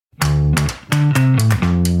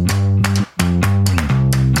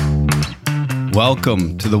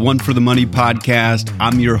Welcome to the One for the Money podcast.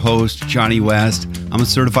 I'm your host, Johnny West. I'm a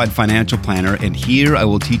certified financial planner, and here I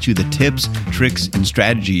will teach you the tips, tricks, and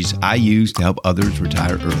strategies I use to help others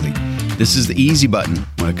retire early. This is the easy button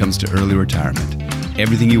when it comes to early retirement.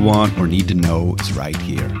 Everything you want or need to know is right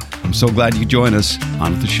here. I'm so glad you join us.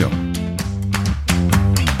 On with the show.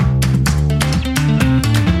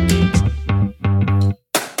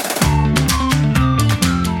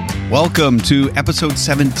 Welcome to episode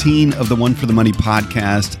 17 of the One for the Money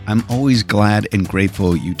podcast. I'm always glad and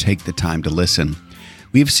grateful you take the time to listen.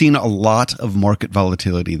 We've seen a lot of market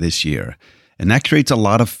volatility this year, and that creates a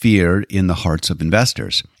lot of fear in the hearts of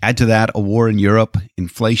investors. Add to that a war in Europe,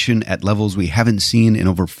 inflation at levels we haven't seen in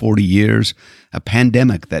over 40 years, a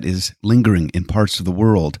pandemic that is lingering in parts of the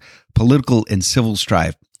world, political and civil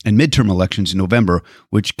strife, and midterm elections in November,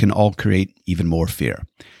 which can all create even more fear.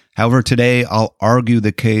 However, today I'll argue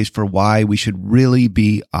the case for why we should really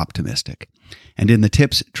be optimistic. And in the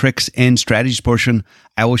tips, tricks, and strategies portion,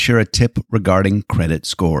 I will share a tip regarding credit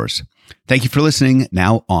scores. Thank you for listening.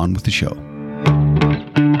 Now on with the show.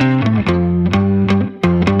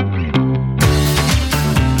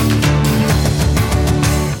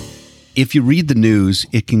 If you read the news,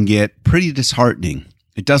 it can get pretty disheartening.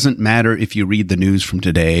 It doesn't matter if you read the news from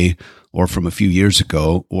today or from a few years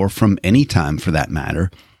ago or from any time for that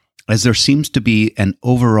matter, as there seems to be an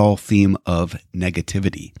overall theme of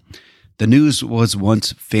negativity. The news was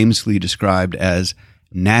once famously described as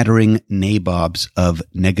nattering nabobs of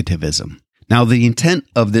negativism. Now, the intent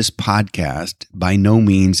of this podcast by no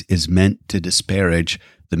means is meant to disparage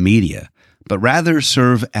the media, but rather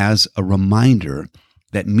serve as a reminder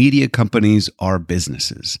that media companies are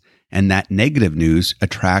businesses and that negative news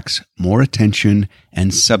attracts more attention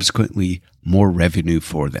and subsequently more revenue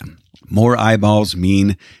for them. More eyeballs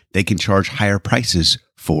mean they can charge higher prices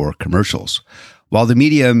for commercials. While the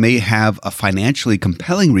media may have a financially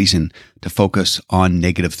compelling reason to focus on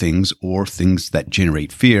negative things or things that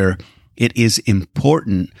generate fear, it is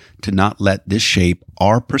important to not let this shape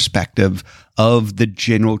our perspective of the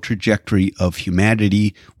general trajectory of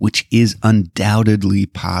humanity, which is undoubtedly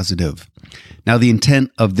positive. Now, the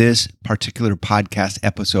intent of this particular podcast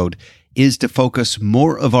episode is to focus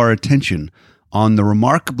more of our attention on the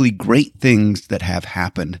remarkably great things that have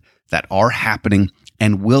happened, that are happening,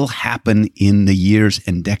 and will happen in the years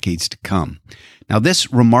and decades to come. Now,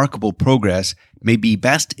 this remarkable progress may be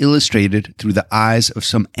best illustrated through the eyes of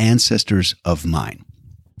some ancestors of mine.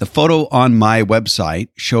 The photo on my website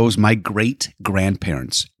shows my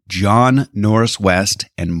great-grandparents, John Norris West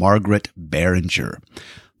and Margaret Beringer.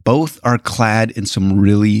 Both are clad in some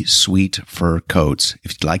really sweet fur coats.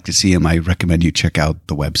 If you'd like to see them, I recommend you check out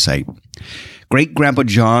the website. Great-Grandpa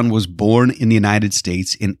John was born in the United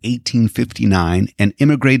States in 1859 and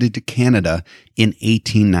immigrated to Canada in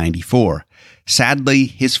 1894. Sadly,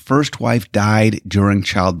 his first wife died during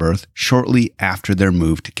childbirth shortly after their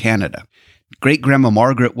move to Canada. Great-Grandma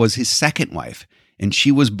Margaret was his second wife, and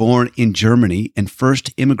she was born in Germany and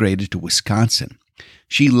first immigrated to Wisconsin.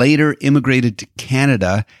 She later immigrated to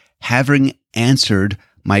Canada, having answered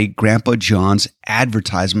my Grandpa John's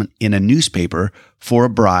advertisement in a newspaper for a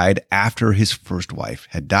bride after his first wife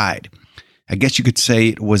had died. I guess you could say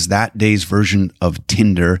it was that day's version of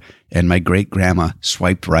Tinder, and my great-grandma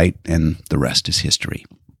swiped right, and the rest is history.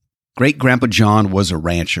 Great-Grandpa John was a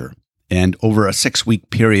rancher, and over a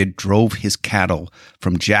 6-week period drove his cattle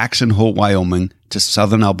from Jackson Hole, Wyoming to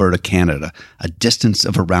southern Alberta, Canada, a distance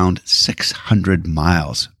of around 600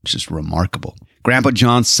 miles, which is remarkable. Grandpa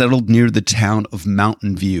John settled near the town of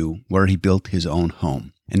Mountain View, where he built his own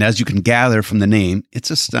home. And as you can gather from the name, it's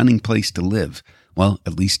a stunning place to live. Well,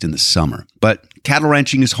 at least in the summer. But cattle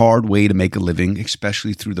ranching is a hard way to make a living,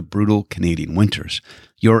 especially through the brutal Canadian winters.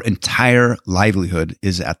 Your entire livelihood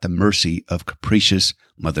is at the mercy of capricious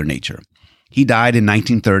Mother Nature. He died in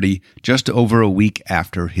 1930, just over a week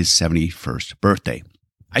after his 71st birthday.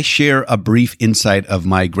 I share a brief insight of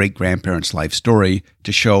my great-grandparents' life story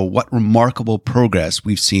to show what remarkable progress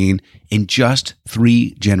we've seen in just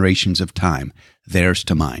 3 generations of time, theirs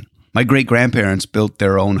to mine. My great-grandparents built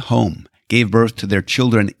their own home, gave birth to their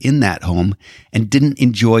children in that home, and didn't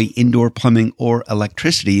enjoy indoor plumbing or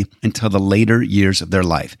electricity until the later years of their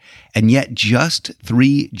life. And yet just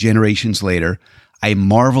 3 generations later, I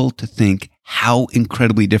marvel to think how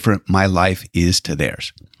incredibly different my life is to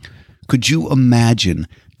theirs. Could you imagine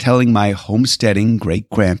telling my homesteading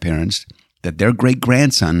great-grandparents that their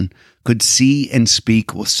great-grandson could see and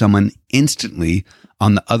speak with someone instantly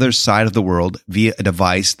on the other side of the world via a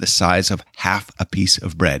device the size of half a piece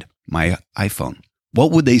of bread, my iPhone?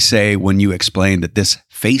 What would they say when you explained that this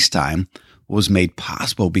FaceTime was made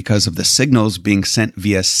possible because of the signals being sent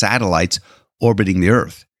via satellites orbiting the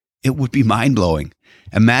Earth. It would be mind-blowing.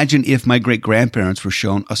 Imagine if my great-grandparents were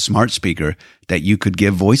shown a smart speaker that you could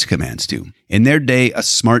give voice commands to. In their day, a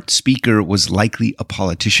smart speaker was likely a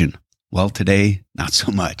politician. Well, today, not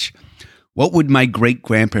so much. What would my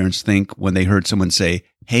great-grandparents think when they heard someone say,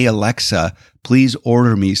 "Hey, Alexa, please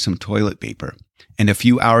order me some toilet paper"? And a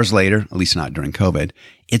few hours later, at least not during COVID,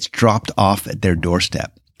 it's dropped off at their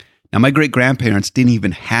doorstep. Now, my great-grandparents didn't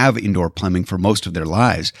even have indoor plumbing for most of their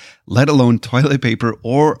lives, let alone toilet paper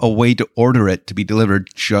or a way to order it to be delivered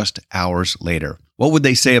just hours later. What would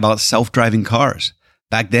they say about self-driving cars?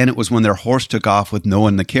 Back then, it was when their horse took off with no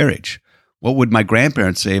one in the carriage. What would my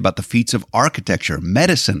grandparents say about the feats of architecture,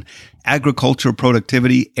 medicine, agricultural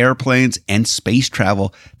productivity, airplanes, and space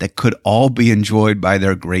travel that could all be enjoyed by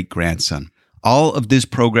their great-grandson? All of this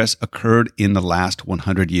progress occurred in the last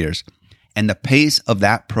 100 years. And the pace of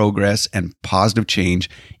that progress and positive change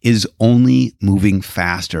is only moving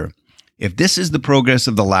faster. If this is the progress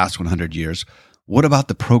of the last 100 years, what about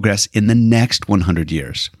the progress in the next 100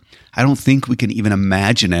 years? I don't think we can even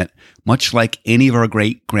imagine it, much like any of our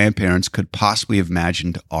great-grandparents could possibly have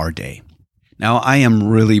imagined our day. Now, I am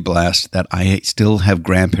really blessed that I still have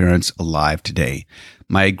grandparents alive today.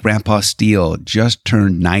 My grandpa Steele just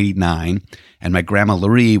turned 99, and my grandma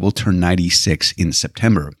Laurie will turn 96 in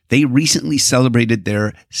September. They recently celebrated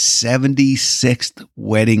their 76th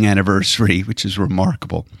wedding anniversary, which is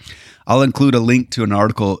remarkable. I'll include a link to an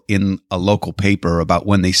article in a local paper about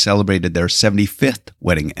when they celebrated their 75th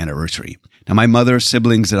wedding anniversary. Now, my mother,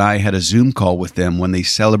 siblings, and I had a Zoom call with them when they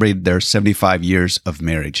celebrated their 75 years of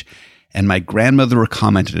marriage. And my grandmother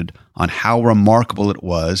commented on how remarkable it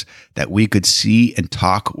was that we could see and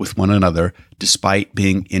talk with one another despite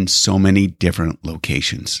being in so many different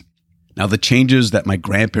locations. Now, the changes that my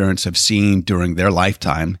grandparents have seen during their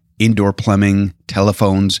lifetime, indoor plumbing,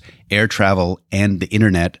 telephones, air travel, and the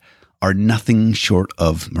internet, are nothing short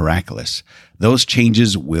of miraculous. Those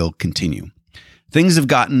changes will continue. Things have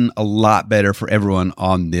gotten a lot better for everyone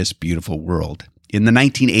on this beautiful world. In the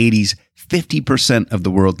 1980s, 50% of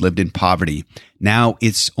the world lived in poverty. Now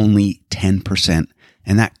it's only 10%,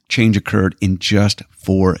 and that change occurred in just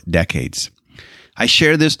 4 decades. I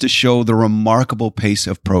share this to show the remarkable pace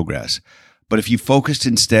of progress, but if you focused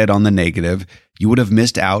instead on the negative, you would have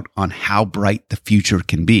missed out on how bright the future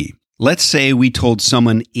can be. Let's say we told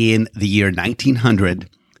someone in the year 1900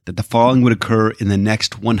 that the following would occur in the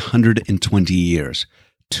next 120 years: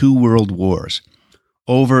 2 world wars,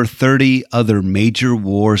 over 30 other major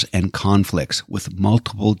wars and conflicts with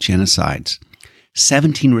multiple genocides,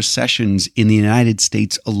 17 recessions in the United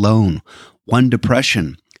States alone, 1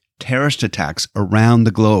 depression, terrorist attacks around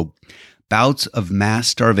the globe, bouts of mass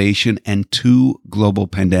starvation, and 2 global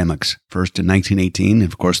pandemics, first in 1918,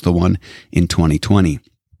 and of course the one in 2020.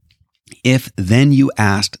 If then you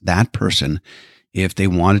asked that person if they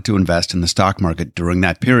wanted to invest in the stock market during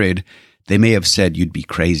that period, they may have said you'd be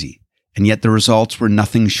crazy. And yet the results were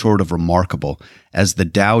nothing short of remarkable, as the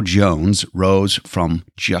Dow Jones rose from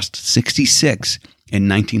just 66 in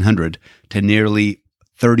 1900 to nearly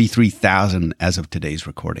 33,000 as of today's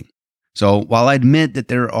recording. So while I admit that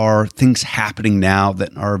there are things happening now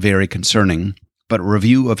that are very concerning, but a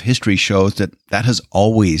review of history shows that that has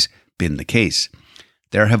always been the case.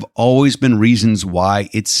 There have always been reasons why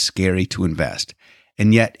it's scary to invest,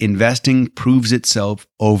 and yet investing proves itself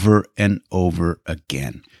over and over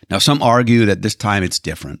again. Now, some argue that this time it's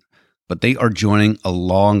different, but they are joining a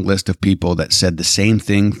long list of people that said the same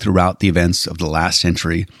thing throughout the events of the last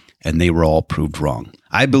century, and they were all proved wrong.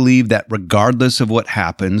 I believe that regardless of what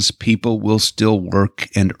happens, people will still work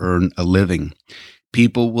and earn a living.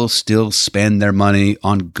 People will still spend their money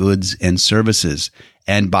on goods and services.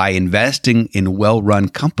 And by investing in well-run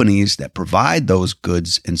companies that provide those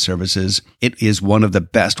goods and services, it is one of the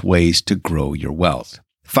best ways to grow your wealth.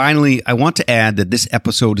 Finally, I want to add that this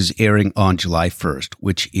episode is airing on July 1st,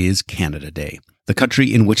 which is Canada Day, the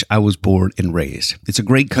country in which I was born and raised. It's a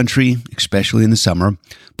great country, especially in the summer,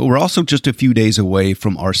 but we're also just a few days away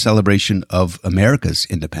from our celebration of America's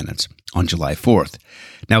independence on July 4th.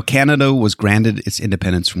 Now, Canada was granted its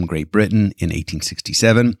independence from Great Britain in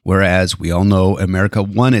 1867, whereas we all know America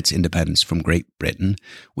won its independence from Great Britain,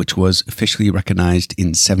 which was officially recognized in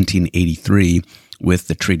 1783 with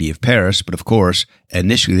the Treaty of Paris, but of course,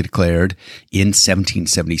 initially declared in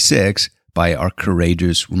 1776 by our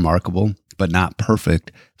courageous, remarkable, but not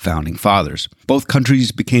perfect founding fathers. Both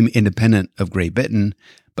countries became independent of Great Britain,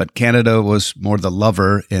 but Canada was more the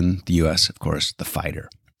lover and the U.S., of course, the fighter.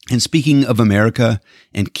 And speaking of America,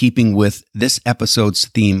 and keeping with this episode's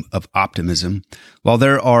theme of optimism, while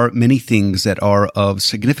there are many things that are of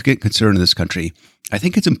significant concern in this country, I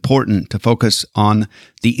think it's important to focus on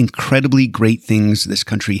the incredibly great things this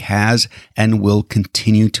country has and will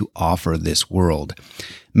continue to offer this world.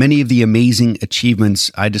 Many of the amazing achievements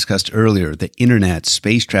I discussed earlier, the internet,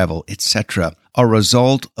 space travel, etc., are a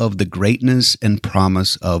result of the greatness and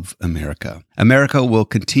promise of America. America will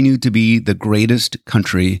continue to be the greatest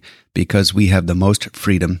country because we have the most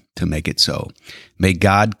freedom to make it so. May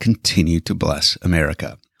God continue to bless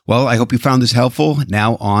America. Well, I hope you found this helpful.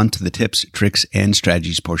 Now on to the tips, tricks, and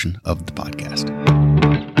strategies portion of the podcast.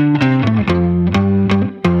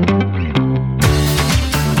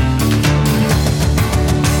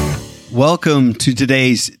 Welcome to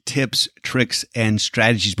today's tips, tricks, and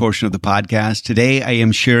strategies portion of the podcast. Today, I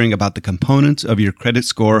am sharing about the components of your credit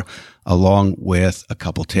score along with a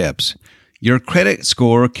couple tips. Your credit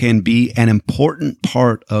score can be an important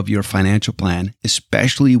part of your financial plan,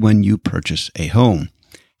 especially when you purchase a home.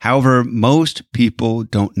 However, most people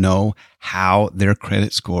don't know how their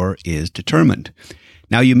credit score is determined.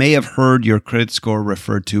 Now, you may have heard your credit score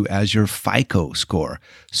referred to as your FICO score,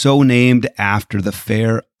 so named after the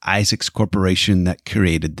Fair Isaacs Corporation that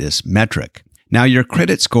created this metric. Now, your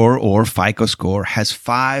credit score or FICO score has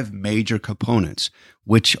 5 major components,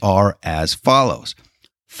 which are as follows.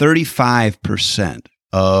 35%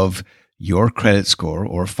 of your credit score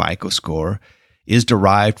or FICO score is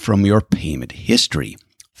derived from your payment history.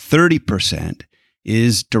 30%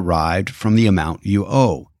 is derived from the amount you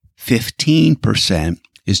owe. 15%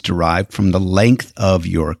 is derived from the length of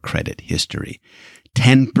your credit history.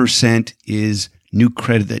 10% is new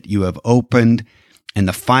credit that you have opened. And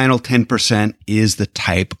the final 10% is the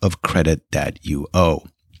type of credit that you owe.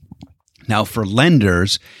 Now, for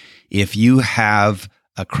lenders, if you have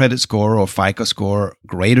a credit score or FICO score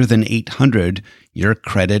greater than 800, your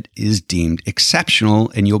credit is deemed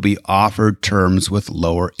exceptional and you'll be offered terms with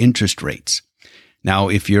lower interest rates. Now,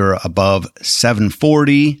 if you're above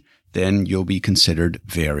 740, then you'll be considered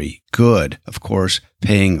very good. Of course,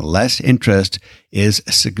 paying less interest is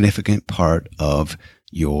a significant part of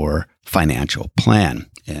your financial plan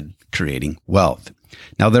and creating wealth.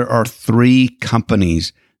 Now, there are 3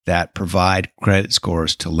 companies that provide credit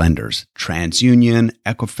scores to lenders: TransUnion,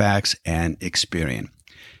 Equifax, and Experian.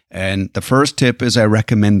 And the first tip is I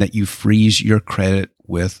recommend that you freeze your credit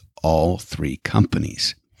with all 3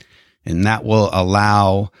 companies. And that will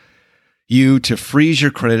allow you to freeze your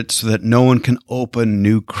credit so that no one can open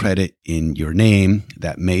new credit in your name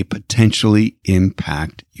that may potentially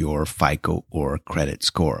impact your FICO or credit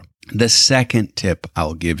score. The second tip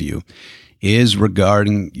I'll give you is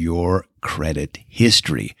regarding your credit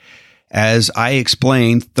history. As I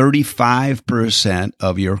explained, 35%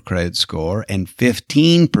 of your credit score and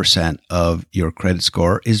 15% of your credit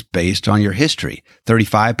score is based on your history.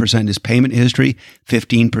 35% is payment history,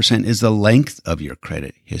 15% is the length of your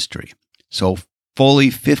credit history. So fully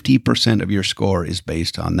 50% of your score is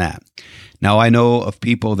based on that. Now, I know of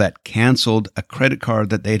people that canceled a credit card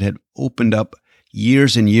that they had opened up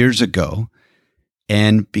years and years ago,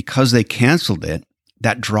 and because they canceled it,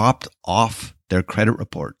 that dropped off their credit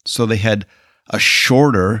report. So they had a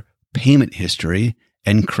shorter payment history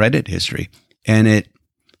and credit history, and it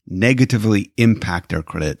negatively impacted their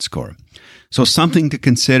credit score. So something to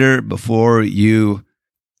consider before you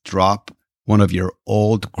drop one of your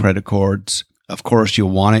old credit cards. Of course, you'll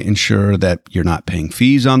want to ensure that you're not paying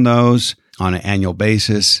fees on those on an annual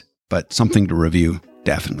basis, but something to review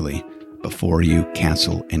definitely before you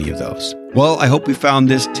cancel any of those. Well, I hope you found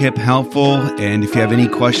this tip helpful. And if you have any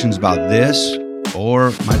questions about this or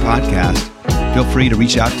my podcast, feel free to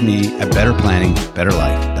reach out to me at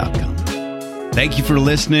betterplanningbetterlife.com. Thank you for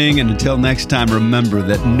listening. And until next time, remember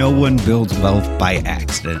that no one builds wealth by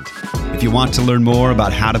accident. If you want to learn more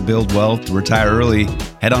about how to build wealth to retire early,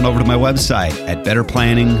 head on over to my website at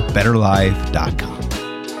betterplanningbetterlife.com.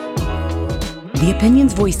 The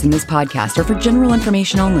opinions voiced in this podcast are for general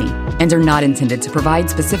information only and are not intended to provide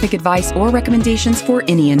specific advice or recommendations for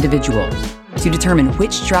any individual. To determine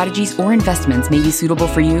which strategies or investments may be suitable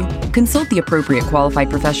for you, consult the appropriate qualified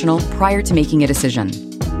professional prior to making a decision.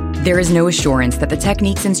 There is no assurance that the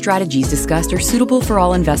techniques and strategies discussed are suitable for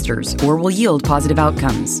all investors or will yield positive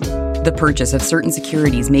outcomes. The purchase of certain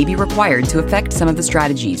securities may be required to affect some of the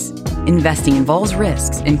strategies. Investing involves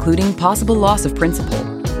risks, including possible loss of principal.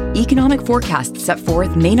 Economic forecasts set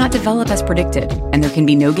forth may not develop as predicted, and there can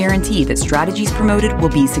be no guarantee that strategies promoted will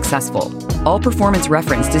be successful. All performance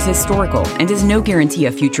referenced is historical and is no guarantee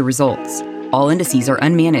of future results. All indices are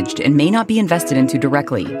unmanaged and may not be invested into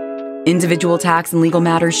directly. Individual tax and legal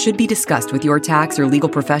matters should be discussed with your tax or legal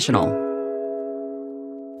professional.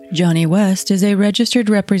 Johnny West is a registered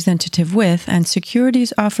representative with and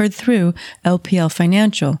securities offered through LPL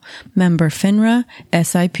Financial, member FINRA,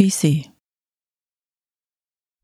 SIPC.